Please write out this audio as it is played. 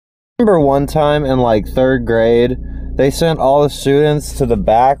remember one time in like 3rd grade, they sent all the students to the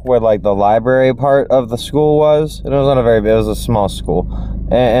back where like the library part of the school was. And it was not a very big, it was a small school.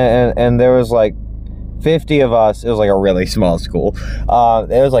 And there was like 50 of us. It was like a really small school.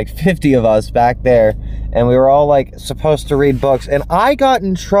 There was like 50 of us back there, and we were all like supposed to read books, and I got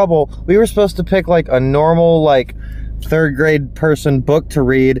in trouble. We were supposed to pick like a normal like 3rd grade person book to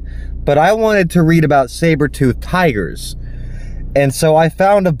read, but I wanted to read about saber-toothed tigers. And so I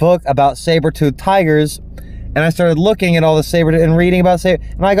found a book about saber-toothed tigers, and I started looking at all the and reading about saber,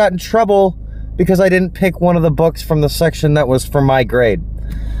 and I got in trouble because I didn't pick one of the books from the section that was for my grade.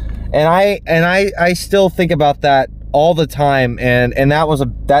 And I still think about that all the time, and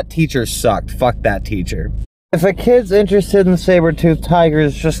that teacher sucked. Fuck that teacher. If a kid's interested in saber-toothed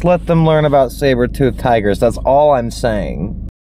tigers, just let them learn about saber-toothed tigers. That's all I'm saying.